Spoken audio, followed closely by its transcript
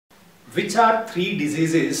Which are three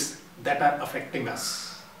diseases that are affecting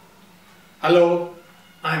us? Hello,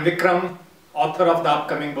 I am Vikram, author of the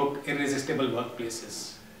upcoming book Irresistible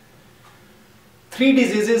Workplaces. Three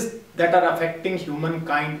diseases that are affecting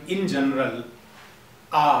humankind in general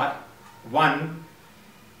are 1.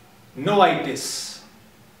 Knowitis,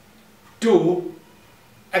 2.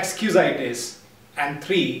 Excusitis, and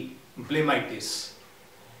 3. Blamitis.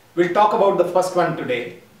 We'll talk about the first one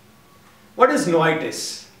today. What is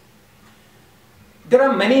Knowitis? There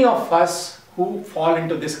are many of us who fall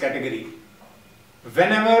into this category.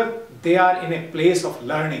 Whenever they are in a place of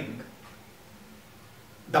learning,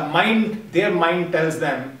 their mind tells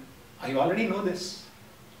them, I already know this.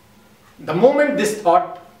 The moment this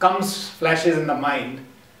thought flashes in the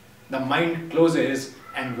mind closes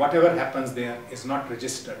and whatever happens there is not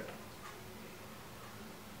registered.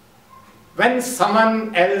 When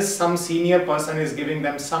someone else, some senior person is giving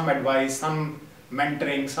them some advice, some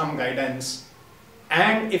mentoring, some guidance,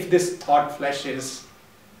 and if this thought flashes,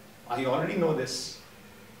 I already know this,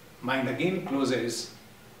 mind again closes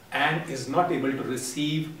and is not able to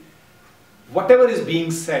receive whatever is being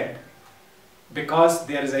said because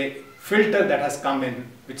there is a filter that has come in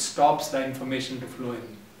which stops the information to flow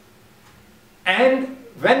in. And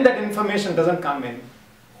when that information doesn't come in,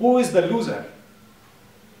 who is the loser?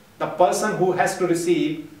 The person who has to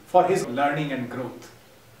receive for his learning and growth.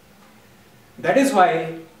 That is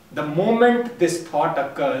why the moment this thought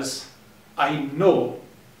occurs, I know,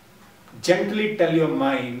 gently tell your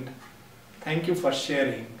mind, thank you for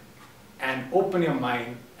sharing, and open your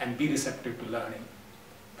mind and be receptive to learning.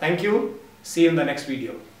 Thank you. See you in the next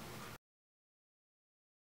video.